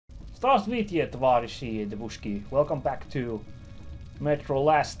Здравствуйте, товарищи девушки. Welcome back to Metro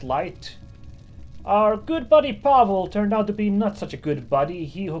Last Light. Our good buddy Pavel turned out to be not such a good buddy.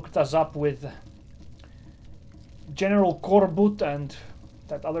 He hooked us up with General Korbut and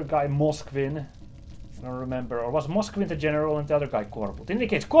that other guy Moskvin. I don't remember. Or was Moskvin the general and the other guy Korbut? In any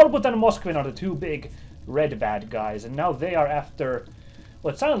case, Korbut and Moskvin are the two big red bad guys, and now they are after...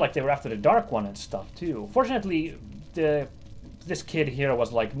 Well, it sounded like they were after the Dark One and stuff, too. Fortunately, this kid here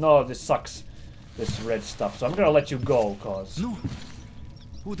was like, no, this sucks, this red stuff, so I'm gonna let you go, cause... Ну,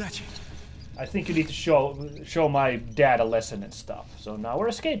 удачи. I think you need to show my dad a lesson and stuff. So now we're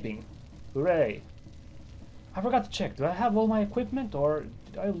escaping. Hooray. I forgot to check. Do I have all my equipment, or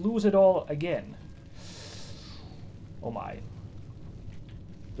did I lose it all again? Oh my.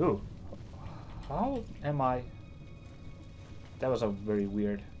 Ooh. How am I... That was a very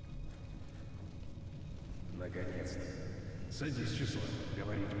weird... Наконец-то. Садись, число.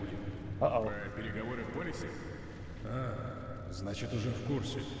 Говорить будем. Uh-oh. Про переговоры в полисе? Значит, уже в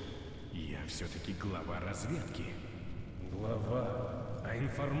курсе. Я все-таки глава разведки. Глава, а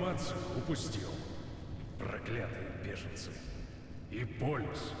информацию упустил. Проклятые беженцы. И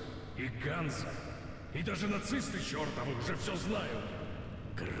Полюс, и Ганза, и даже нацисты чертовы уже все знают.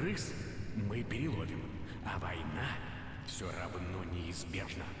 Крыс мы переловим, а война все равно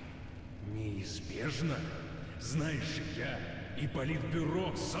неизбежна. Неизбежно? Знаешь, я и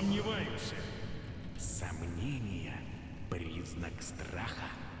Политбюро сомневаемся. Сомнение — признак страха.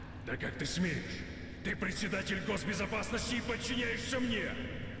 Да как ты смеешь? Ты председатель госбезопасности и подчиняешься мне!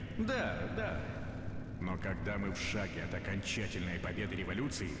 Да. Но когда мы в шаге от окончательной победы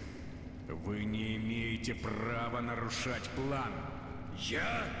революции, вы не имеете права нарушать план.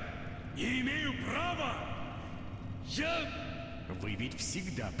 Я не имею права? Вы ведь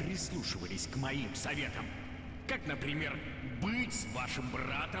всегда прислушивались к моим советам. Как, например, быть с вашим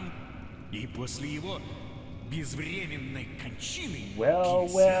братом и после его безвременной кончины...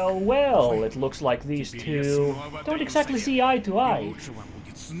 Well, it looks like these two don't exactly see eye to eye. Лучше вам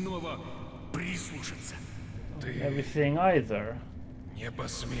будет снова прислушаться. Everything either. Не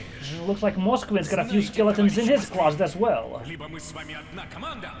посмеешь. It looks like Moskvin's got a few skeletons in his closet as well. Либо мы с вами одна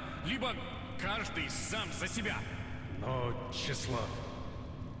команда, либо каждый сам за себя. Но, Числав,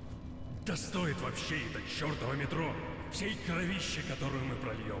 да стоит вообще это чертово метро, всей кровище, которую мы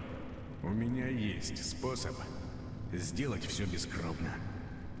прольем. У меня есть способ сделать все бескровно.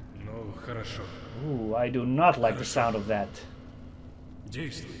 Ну, хорошо. Ooh, I do not like the sound of that.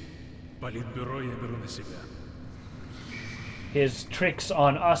 Действуй. Политбюро я беру на себя. His tricks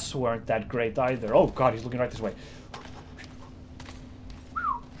on us weren't that great either. Oh god, he's looking right this way.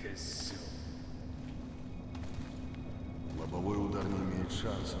 Лобовой удар не имеет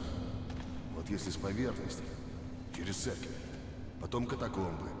шансов. Вот если с поверхности, через церковь, потом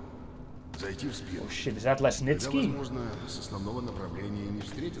катакомбы, зайти в спину. Oh shit, is that Тогда, Lesnitsky? возможно, с основного направления не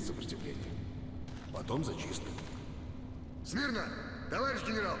встретит сопротивление. Потом зачистка. Смирно! Товарищ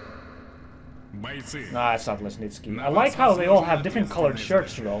генерал! Бойцы, Nah, it's not Lesnitsky. I like how they all have different colored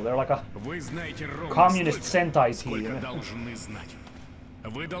shirts though. They're like a вы знаете ровно communist столько, Sentai сколько team. должны знать.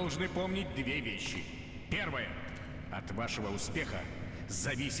 Вы должны помнить две вещи. Первое. От вашего успеха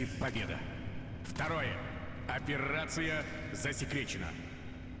зависит победа. Второе. Операция засекречена.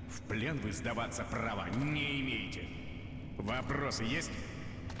 В плен вы сдаваться права не имеете. Вопросы есть?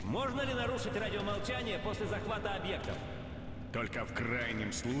 Можно ли нарушить радиомолчание после захвата объектов? Только в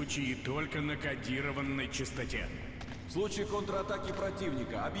крайнем случае и только на кодированной частоте. В случае контратаки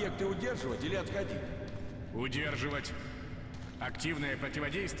противника объекты удерживать или отходить? Удерживать. Активное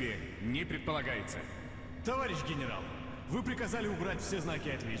противодействие не предполагается. Товарищ генерал, вы приказали убрать все знаки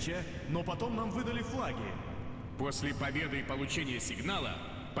отличия, но потом нам выдали флаги. После победы и получения сигнала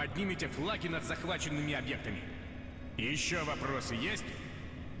поднимите флаги над захваченными объектами. Еще вопросы есть?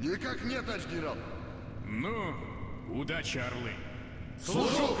 Никак нет, товарищ генерал. Ну, удачи, орлы.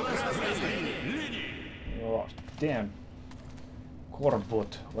 Служу красной линии! Oh damn.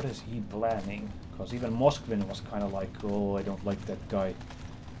 Korbut, what is he planning? Because even Moskvin was kind of like, oh, I don't like that guy.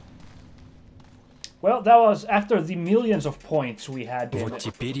 Well, that was after the millions of points we had in Вот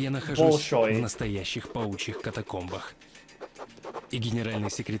теперь я нахожусь в Bolshoi. настоящих паучьих катакомбах. И генеральный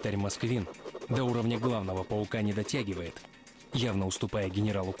секретарь Москвин до уровня главного паука не дотягивает, явно уступая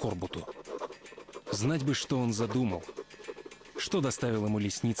генералу Корбуту. Знать бы, что он задумал. Что доставил ему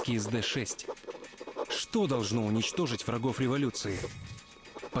Лесницкий из Д-6? Что должно уничтожить врагов революции?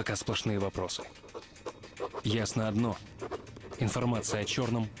 Пока сплошные вопросы. Ясно одно. Информация о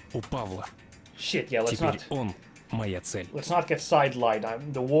черном у Павла. Shit, yeah, let's Теперь not... он моя цель. Let's not get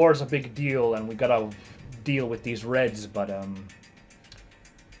sidelined. The war's a big deal, and we gotta deal with these Reds, but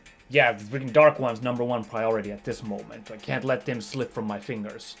Yeah, the freaking Dark One's #1 priority at this moment. I can't let him slip from my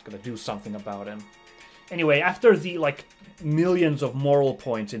fingers. Gotta do something about him. Anyway, after the, like, millions of moral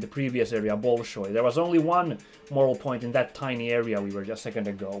points in the previous area, Bolshoi, there was only one moral point in that tiny area we were just a second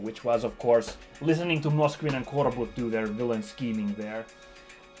ago, which was, of course, listening to Moskvin and Korbut do their villain scheming there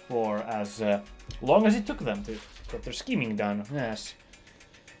for as long as it took them to get their scheming done. Yes.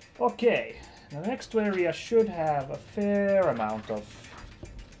 Okay, the next area should have a fair amount of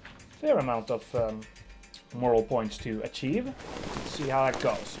moral points to achieve. Let's see how that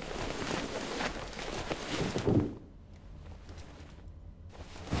goes.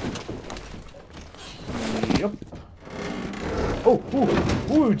 Yep. Oh, ooh,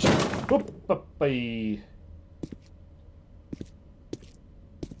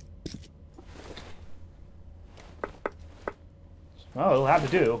 well, it'll have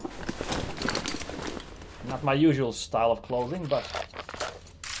to do. Not my usual style of clothing, but...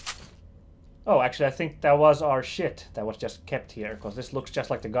 Oh, actually, I think that was our shit that was just kept here, because this looks just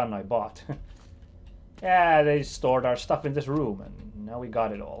like the gun I bought. Yeah, they stored our stuff in this room, and now we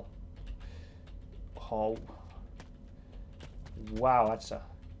got it all. Oh. Wow, that's a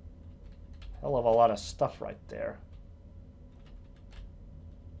hell of a lot of stuff right there.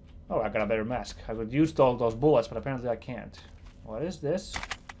 Oh, I got a better mask. I could use all those bullets, but apparently I can't. What is this?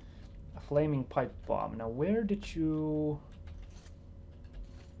 A flaming pipe bomb. Now, where did you...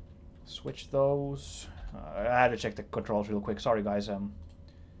 switch those? I had to check the controls real quick. Sorry, guys. No,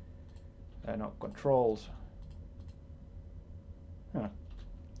 controls. Huh.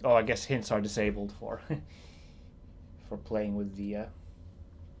 Oh, I guess hints are disabled for for playing with the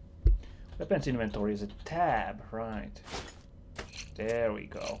weapons inventory is a tab, right? There we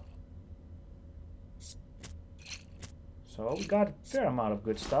go. So we got a fair amount of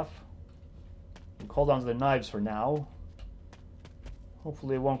good stuff. We'll hold on to the knives for now.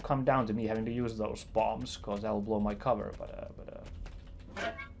 Hopefully it won't come down to me having to use those bombs, because that'll blow my cover,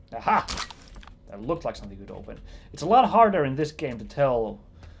 aha! That looked like something could open. It's a lot harder in this game to tell,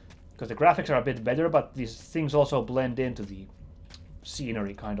 because the graphics are a bit better, but these things also blend into the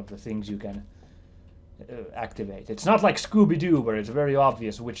scenery, kind of the things you can activate. It's not like Scooby-Doo, where it's very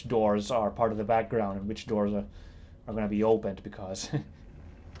obvious which doors are part of the background and which doors are going to be opened, because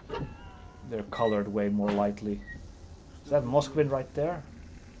they're colored way more lightly. Is that Moskvin right there?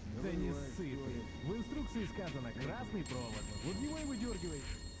 Да не ссы ты. В инструкции сказано красный провод. Вот его и выдергивай.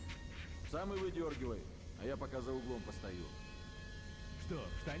 Сам и выдергивай, а я пока за углом постою. Что,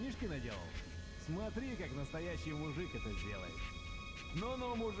 штанишки наделал? Смотри, как настоящий мужик это сделает.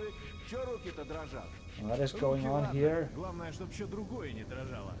 Ну-ну, мужик, чё руки-то дрожат? What is going on here? Главное, чтоб еще другое не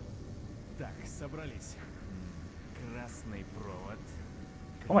дрожало. Так, собрались. Красный провод.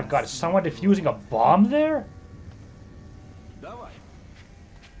 Oh my god, is someone defusing a bomb there? Давай.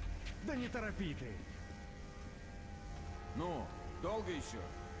 Да не торопи ты. Ну, долго еще?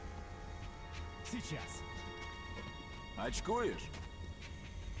 Сейчас. Очкуешь?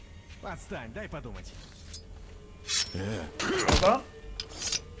 Отстань, дай подумать. Hold on.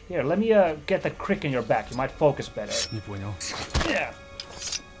 Here, let me get that crick in your back. You might focus better. Не понял. Yeah.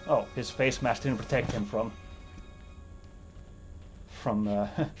 Oh, his face mask didn't protect him from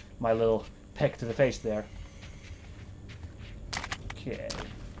my little peck to the face there. Okay.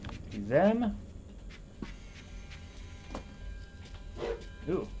 Them.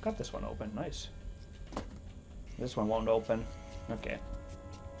 Ooh, got this one open. Nice. This one won't open. Okay.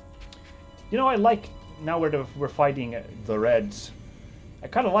 You know, I like now we're fighting the Reds. I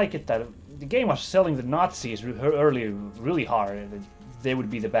kind of like it that the game was selling the Nazis earlier really hard. They would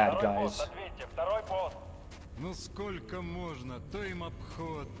be the bad guys. Ну сколько можно? То им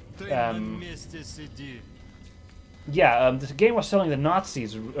обход, то им на месте сиди. Yeah, the game was selling the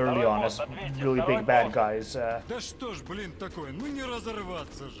Nazis early on as really big bad guys. Да что ж, блин, такое? Ну не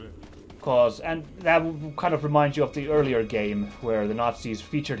разорваться же. And that kind of reminds you of the earlier game where the Nazis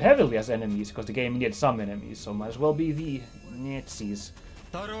featured heavily as enemies because the game needed some enemies, so might as well be the Nazis.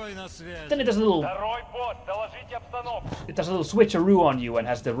 Then it does a little switcheroo on you and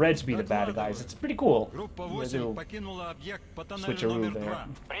has the Reds be the bad guys. It's pretty cool. Switcheroo there.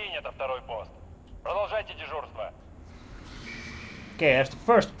 Okay, that's the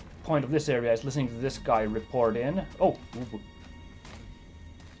first point of this area is listening to this guy report in. Oh,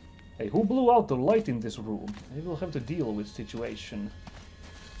 hey, who blew out the light in this room? He will have to deal with situation.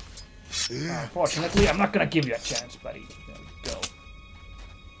 Unfortunately, I'm not gonna give you a chance, buddy. There we go.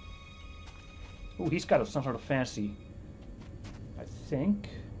 Oh, he's got some sort of fancy... I think...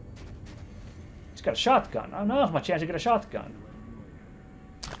 He's got a shotgun. Oh, now's my chance to get a shotgun.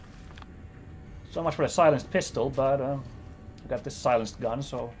 So much for a silenced pistol, but I got this silenced gun,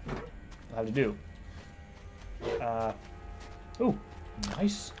 so have to do. Ooh,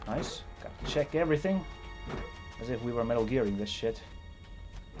 nice, nice. Gotta check everything. As if we were Metal Gearing this shit.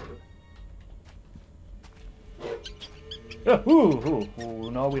 Ooh,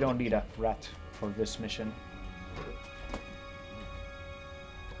 no, we don't need a rat for this mission.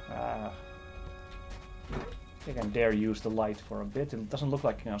 I think I dare use the light for a bit. It doesn't look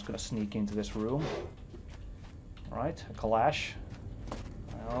like I was gonna sneak into this room. Alright, a Kalash.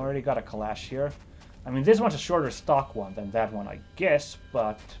 I already got a Kalash here. I mean, this one's a shorter stock one than that one, I guess,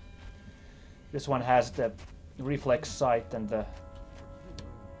 but this one has the reflex sight and the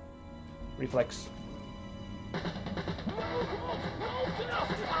reflex.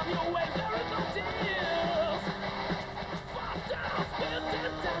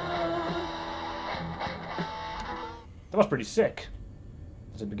 That was pretty sick.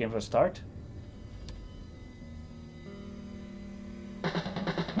 Does it begin from the start?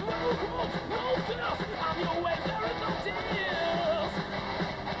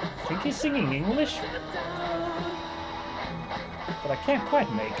 I think he's singing English, but I can't quite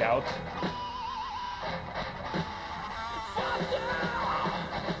make out.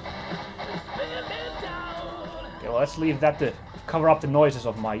 Okay, well, let's leave that to cover up the noises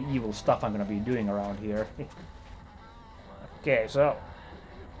of my evil stuff I'm gonna be doing around here. Okay, so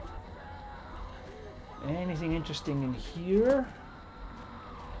anything interesting in here?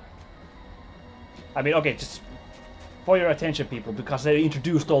 I mean, okay, just for your attention, people, because they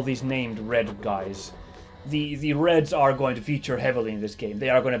introduced all these named red guys. The reds are going to feature heavily in this game. They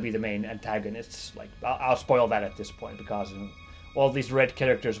are going to be the main antagonists. Like, I'll spoil that at this point, because all these red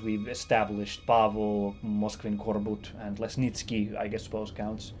characters we've established, Pavel, Moskvin, Korbut, and Lesnitsky, I guess suppose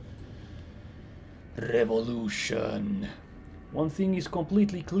counts. Revolution. One thing is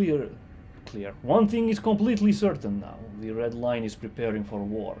completely clear. One thing is completely certain now. The Red Line is preparing for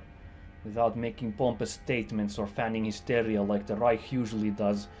war. Without making pompous statements or fanning hysteria like the Reich usually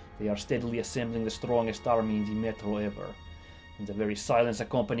does, they are steadily assembling the strongest army in the Metro ever. And the very silence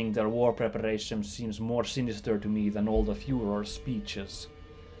accompanying their war preparations seems more sinister to me than all the Führer's speeches.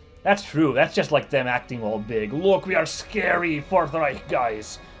 That's true, that's just like them acting all big. Look, we are scary, Fourth Reich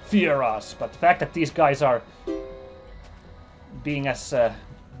guys. Fear us. But the fact that these guys are being as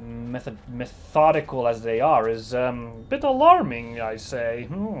methodical as they are is a bit alarming, I say.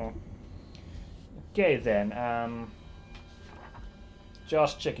 Okay then,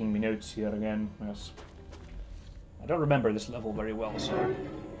 just checking my notes here again. Yes. I don't remember this level very well, so.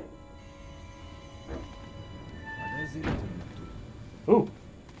 Ooh.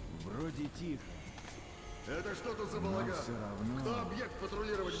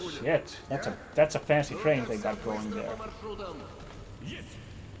 Shit, that's a fancy train they got going there.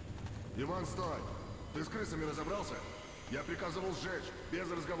 Иван, стой! Ты с крысами разобрался? Я приказывал сжечь, без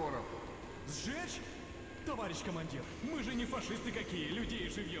разговоров. Сжечь? Товарищ командир, мы же не фашисты какие, людей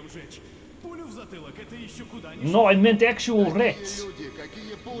живьем сжечь. Пулю в затылок, это еще куда ни. No, I meant actual rats. Люди,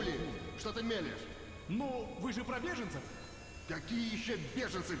 какие пули? Что ты мелешь? Ну, вы же про беженцев. Какие еще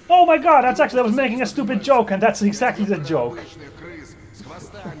беженцы? Oh my god, that's actually, I was making a stupid joke, and that's exactly the joke. Обычных крыс с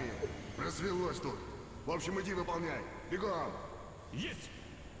хвостами. Развелось тут. В общем, иди выполняй. Бегом. Есть.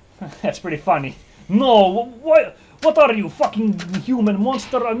 That's pretty funny. No, what are you, fucking human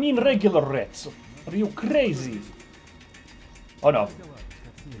monster? I mean regular rats. Are you crazy? Oh no.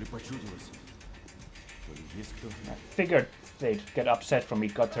 I figured they'd get upset from me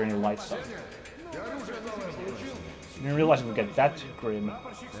got turning the lights on. Didn't realize it would get that grim.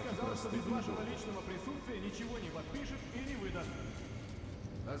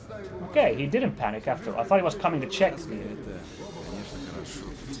 Okay, he didn't panic after. I thought he was coming to check the...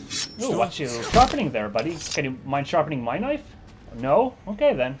 Ooh, what you sharpening there, buddy? Can you mind sharpening my knife? No?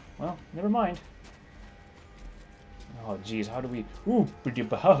 Okay then. Well, never mind. Oh jeez, how do we... Ooh,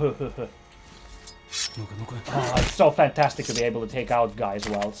 oh, it's so fantastic to be able to take out guys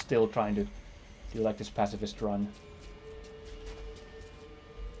while still trying to do like this pacifist run.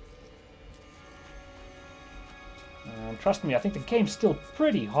 Trust me, I think the game's still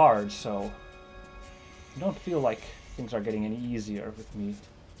pretty hard, so I don't feel like things are getting any easier with me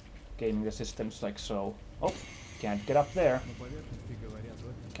gaming the systems like so. Oh, can't get up there.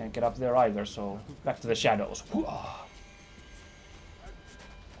 Can't get up there either, so back to the shadows.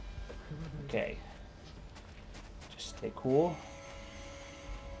 Okay. Just stay cool.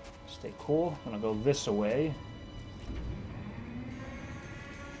 Stay cool. I'm gonna go this way.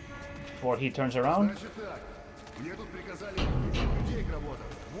 Before he turns around. Мне тут приказали людей к работе.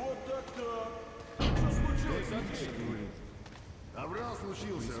 Вот так-то. Что случилось? Аврал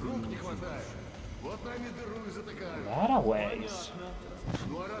случился, рук не хватает. Вот нами дыру и затыкают. That a ways.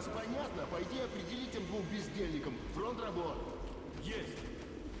 Ну а раз понятно, бездельником. Фронт работ. Есть.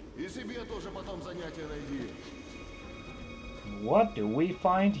 И себе тоже потом занятия найди. What do we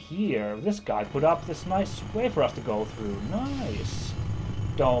find here? This guy put up this nice way for us to go through. Nice.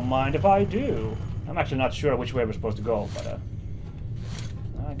 Don't mind if I do. I'm actually not sure which way we're supposed to go, but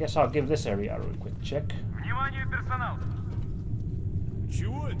I guess I'll give this area a real quick check. Внимание, персонал!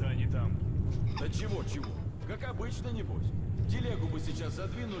 Чего это они там? Да чего? Как обычно, небось. Телегу бы сейчас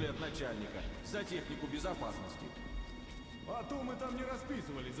задвинули от начальника за технику безопасности. А то мы там не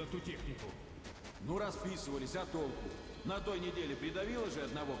расписывались за ту технику. Ну расписывались, а толку? На той неделе придавило же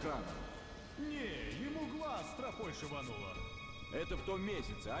одного крана. Не, ему глаз стропой шибануло. Это в том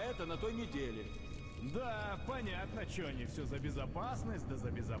месяце, а это на той неделе. Да, понятно, что они все за безопасность, да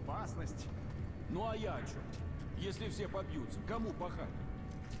за безопасность. Ну а я о чем? Если все побьются, кому пахать?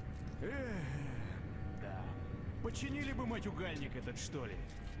 Эх, да. Починили бы матюгальник этот, что ли?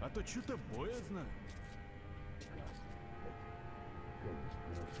 А то что-то боязно.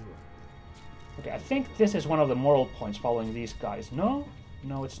 Okay, I think this is one of the moral points following these guys. No?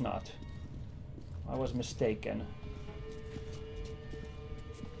 No, it's not. I was mistaken.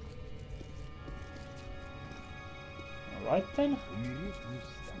 Alright then.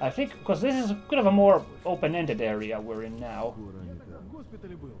 I think, because this is kind of a more open-ended area we're in now.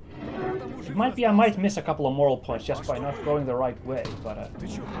 It might be I might miss a couple of moral points just by not going the right way, but... Ты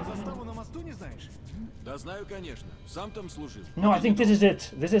что, про заставу на мосту не знаешь? Да знаю, конечно. Сам там служил. No, I think this is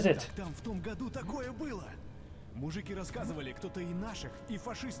it. This is it. Там в том году такое было. Мужики рассказывали, кто-то и наших, и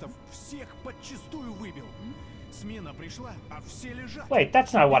фашистов всех подчистую выбил. Смена пришла, а все лежат. Wait,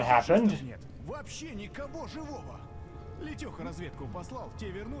 that's not what happened. Нет, вообще никого живого. Летеха разведку послал,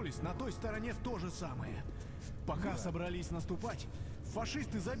 те вернулись, на той стороне то же самое. Пока собрались наступать,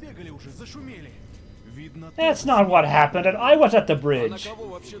 фашисты забегали уже, зашумели. Видно, That's not what happened, and I was at the А на bridge. кого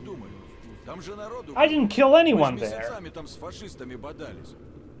вообще думали? Там же народу... I didn't kill anyone Мы ж there. месяцами там с фашистами бодались.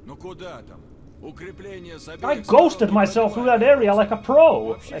 Ну куда там? Укрепление с I обеих ghosted сторон не myself through that пробивают. area like a pro,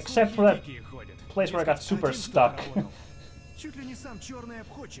 Вообще except слухи for that дикие ходят. place where I got Дескать, super один stuck. кто-то работал. Чуть ли не сам черный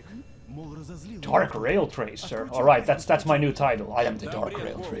обходчик. Мол, разозлил. Dark Rail Tracer. Alright, that's my new title. I am the Да Dark бред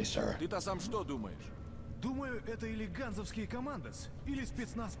Rail полный. Tracer. Ты-то сам что думаешь? Думаю, это или ганзовские командос, или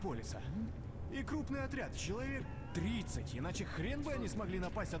спецназ Полиса. И крупный отряд, человек 30, иначе хрен бы они смогли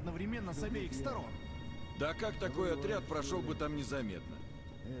напасть одновременно с обеих сторон. Да как такой отряд прошел бы там незаметно?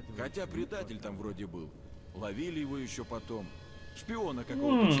 Хотя предатель там вроде был. Ловили его еще потом. Шпиона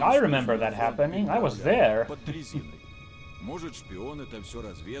какого-то. I remember that happening. I was there. Под дрезиной. Может, шпион это все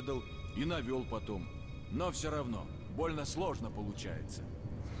разведал и навел потом. Но все равно, больно сложно получается.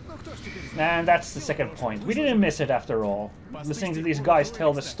 Ну кто ж теперь знает? And that's the second point. We didn't miss it after all. Listening to these guys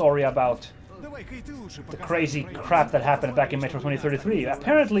tell the story about Давай-ка и ты лучше the показывай crazy проект. crap that happened back in Metro 2033.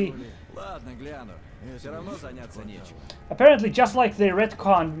 Ладно, гляну. Все равно заняться нечем. Apparently, just like they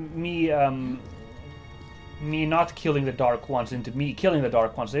retconned me not killing the Dark Ones into me killing the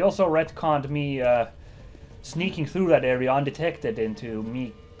Dark Ones, they also retconned me sneaking through that area undetected into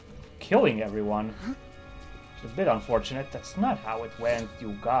me killing everyone. It's a bit unfortunate. That's not how it went,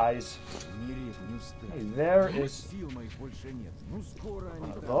 you guys. Hey, there is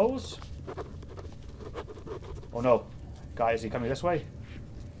one of those. Oh no. Guy, is he coming this way?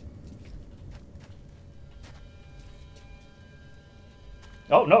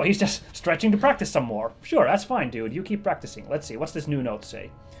 Oh no, he's just stretching to practice some more. Sure, that's fine, dude. You keep practicing. Let's see, what's this new note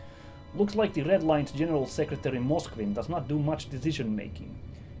say? Looks like the Red Line's General Secretary Moskvin does not do much decision-making.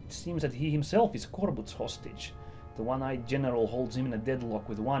 It seems that he himself is Korbut's hostage. The one-eyed general holds him in a deadlock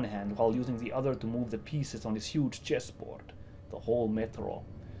with one hand while using the other to move the pieces on his huge chessboard. The whole metro.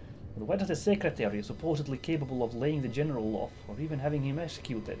 But why does the secretary, supposedly capable of laying the general off, or even having him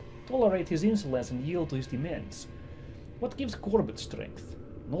executed, tolerate his insolence and yield to his demands? What gives Korbut strength?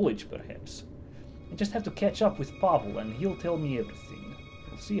 Knowledge, perhaps. I just have to catch up with Pavel and he'll tell me everything.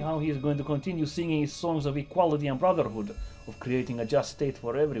 We'll see how he is going to continue singing his songs of equality and brotherhood, of creating a just state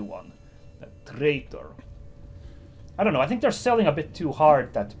for everyone. That traitor. I don't know, I think they're selling a bit too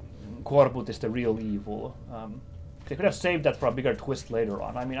hard that Korbut is the real evil. They could have saved that for a bigger twist later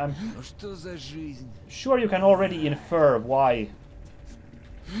on. I mean, I'm sure you can already infer why...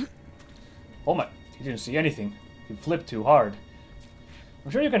 Oh my, he didn't see anything. He flipped too hard. I'm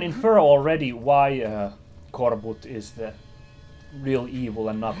sure you can infer already why Korbut is the real evil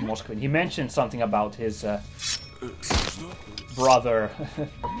and not Moskvin. He mentioned something about his brother,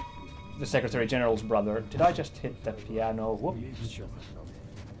 the Secretary General's brother. Did I just hit the piano? Whoop.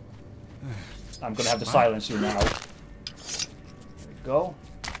 I'm gonna have to silence you now. There we go.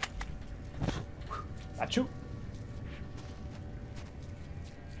 Achoo.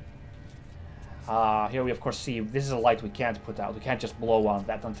 Here we of course see this is a light we can't put out. We can't just blow on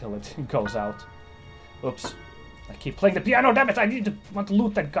that until it goes out. Oops. I keep playing the piano, damn it! I want to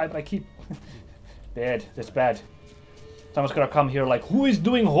loot that guy, but I keep... Bad. That's bad. Someone's gonna come here like, who is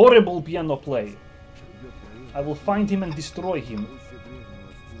doing horrible piano play? I will find him and destroy him.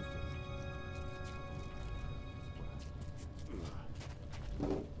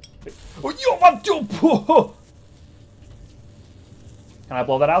 Oh, you want to... Can I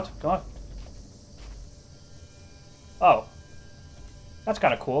blow that out? Come on. Oh. That's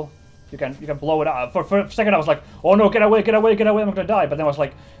kind of cool. You can blow it out. For a second I was like, oh no, get away, get away, get away, I'm gonna die. But then I was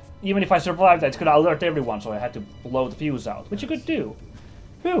like, even if I survive that, it's gonna alert everyone, so I had to blow the fuse out. Which you could do.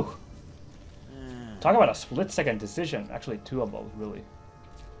 Whew. Talk about a split-second decision. Actually, two of those, really.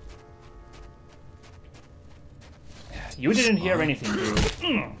 You didn't hear anything,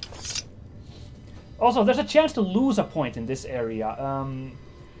 dude. Also, there's a chance to lose a point in this area.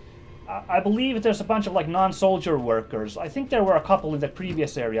 I believe there's a bunch of like non-soldier workers. I think there were a couple in the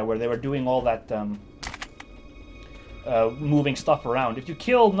previous area where they were doing all that moving stuff around. If you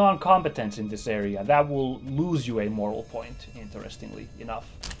kill non-combatants in this area, that will lose you a moral point, interestingly enough.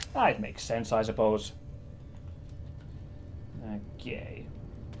 It makes sense, I suppose. Okay.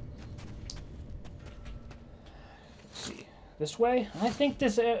 Let's see. This way? I think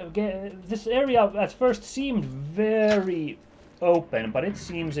this area at first seemed very open, but it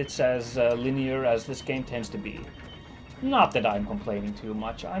seems it's as linear as this game tends to be. Not that I'm complaining too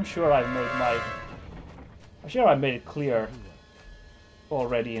much. I'm sure I've made it clear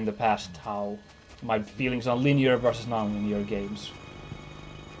already in the past how my feelings on linear versus non-linear games.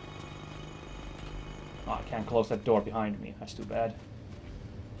 Oh, I can't close that door behind me. That's too bad.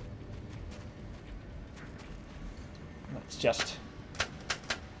 Let's just...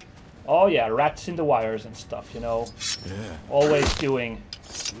 Oh yeah, rats in the wires and stuff, you know. Yeah. Always doing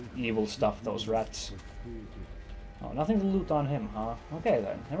evil stuff, those rats. Oh, nothing to loot on him, huh? Okay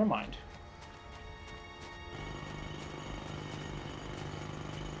then, never mind.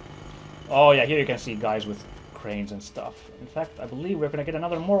 Oh yeah, here you can see guys with cranes and stuff. In fact, I believe we're gonna get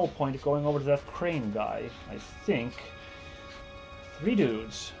another moral point going over to that crane guy. I think. 3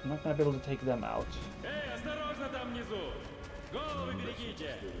 dudes. I'm not gonna be able to take them out.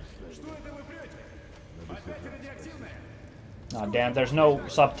 Ah, damn, there's no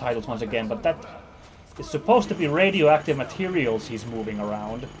subtitles once again, but that is supposed to be radioactive materials he's moving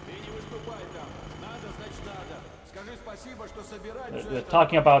around. They're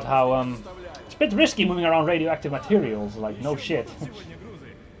talking about how it's a bit risky moving around radioactive materials, like no shit.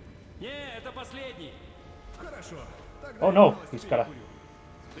 Oh no, he's gotta...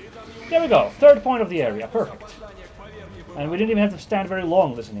 There we go, 3rd point of the area, perfect. And we didn't even have to stand very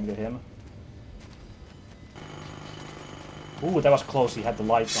long listening to him. Ooh, that was close, he had the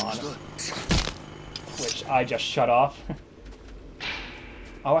lights on. Which I just shut off.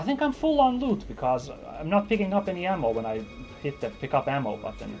 Oh, I think I'm full on loot, because I'm not picking up any ammo when I hit the pick up ammo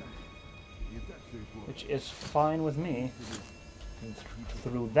button. Which is fine with me.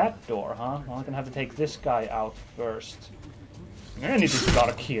 Through that door, huh? Well, I'm gonna have to take this guy out first. And it is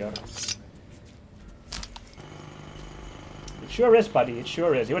dark here. It sure is, buddy, it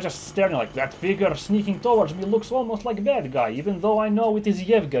sure is. You were just staring like, that figure sneaking towards me looks almost like a bad guy, even though I know it is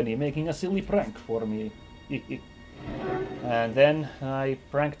Yevgeny making a silly prank for me. And then I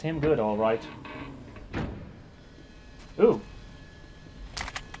pranked him good, alright. Ooh.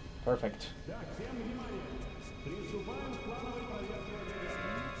 Perfect.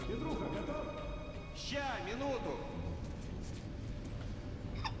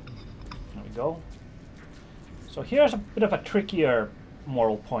 There we go. So here's a bit of a trickier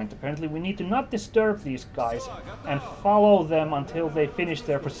moral point. Apparently we need to not disturb these guys and follow them until they finish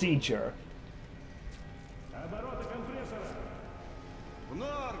their procedure.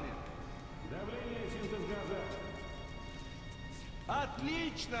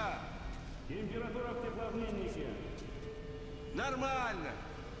 Отлично! Температура в теплообменнике. Нормально.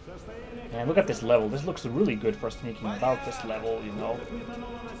 Man, look at this level. This looks really good for sneaking about this level, you know.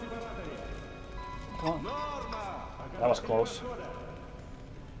 Come on. That was close.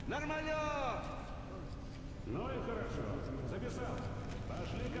 I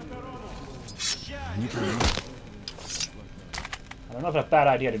don't know if it's a bad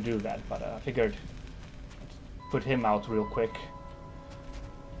idea to do that, but I figured I'd put him out real quick.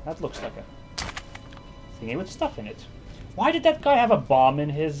 That looks like a thingy with stuff in it. Why did that guy have a bomb in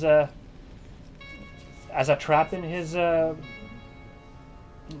his, as a trap in his,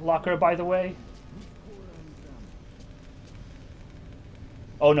 locker, by the way?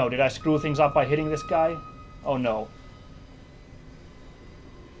 Oh no, did I screw things up by hitting this guy? Oh no.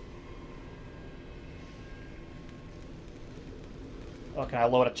 Oh, can I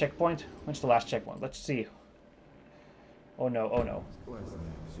load a checkpoint? When's the last checkpoint? Let's see. Oh no, oh no.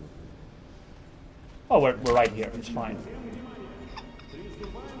 Oh, we're right here. It's fine.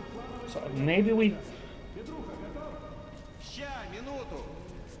 So maybe we...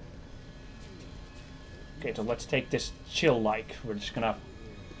 Okay, so let's take this chill-like. We're just gonna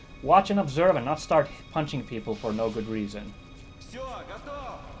watch and observe and not start punching people for no good reason.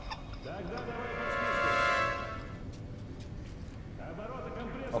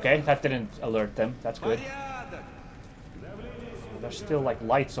 Okay, that didn't alert them. That's good. There's still like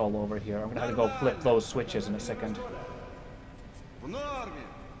lights all over here. I'm gonna have to go flip those switches in a second. But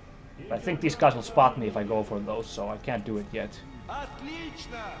I think these guys will spot me if I go for those, so I can't do it yet. I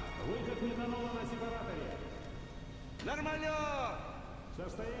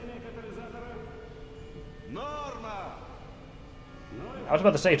was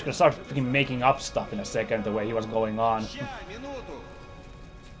about to say it's gonna start freaking making up stuff in a second the way he was going on.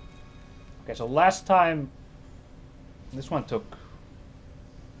 Okay, so last time this one took...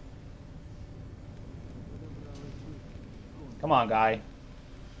 Come on, guy.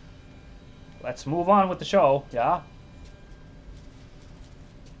 Let's move on with the show, yeah?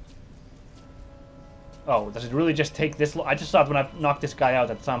 Oh, does it really just take this long? I just thought when I knocked this guy out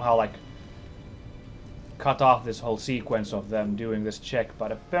that somehow, like, cut off this whole sequence of them doing this check,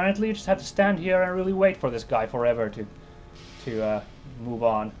 but apparently you just have to stand here and really wait for this guy forever to move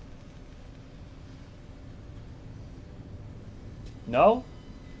on. No?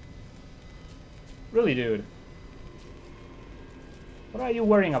 Really, dude? What are you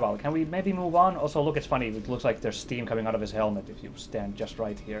worrying about? Can we maybe move on? Also, look, it's funny. It looks like there's steam coming out of his helmet if you stand just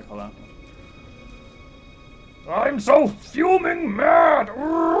right here. Hold on. I'm so fuming mad!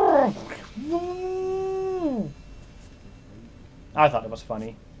 I thought it was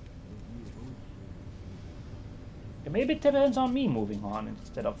funny. Maybe it depends on me moving on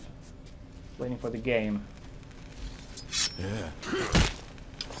instead of waiting for the game. Yeah.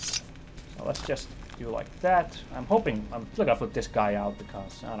 So let's just do like that. I'm still gonna put this guy out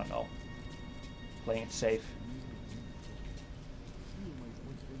because, I don't know, playing it safe.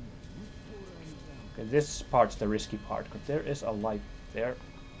 Okay, this part's the risky part, because there is a light there.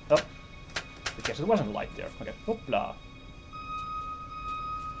 Oh, I guess it wasn't a light there. Okay, hoopla.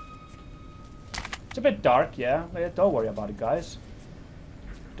 It's a bit dark, yeah. Don't worry about it, guys.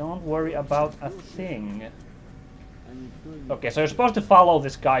 Don't worry about a thing. Okay, so you're supposed to follow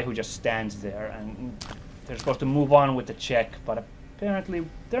this guy who just stands there, and they're supposed to move on with the check, but apparently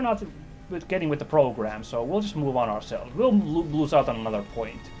they're not getting with the program, so we'll just move on ourselves. We'll lose out on another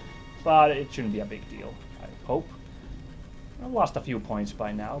point, but it shouldn't be a big deal, I hope. I lost a few points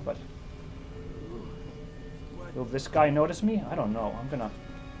by now, but... Will this guy notice me? I don't know. I'm gonna...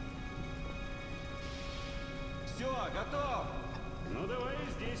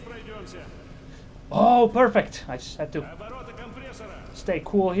 Oh, perfect! I just had to stay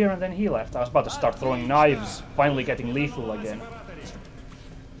cool here, and then he left. I was about to start throwing knives, finally getting lethal again.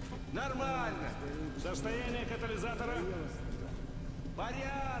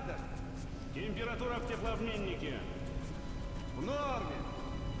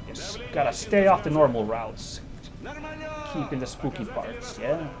 Just gotta stay off the normal routes. Keep in the spooky parts,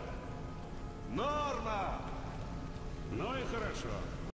 yeah? Ну и хорошо.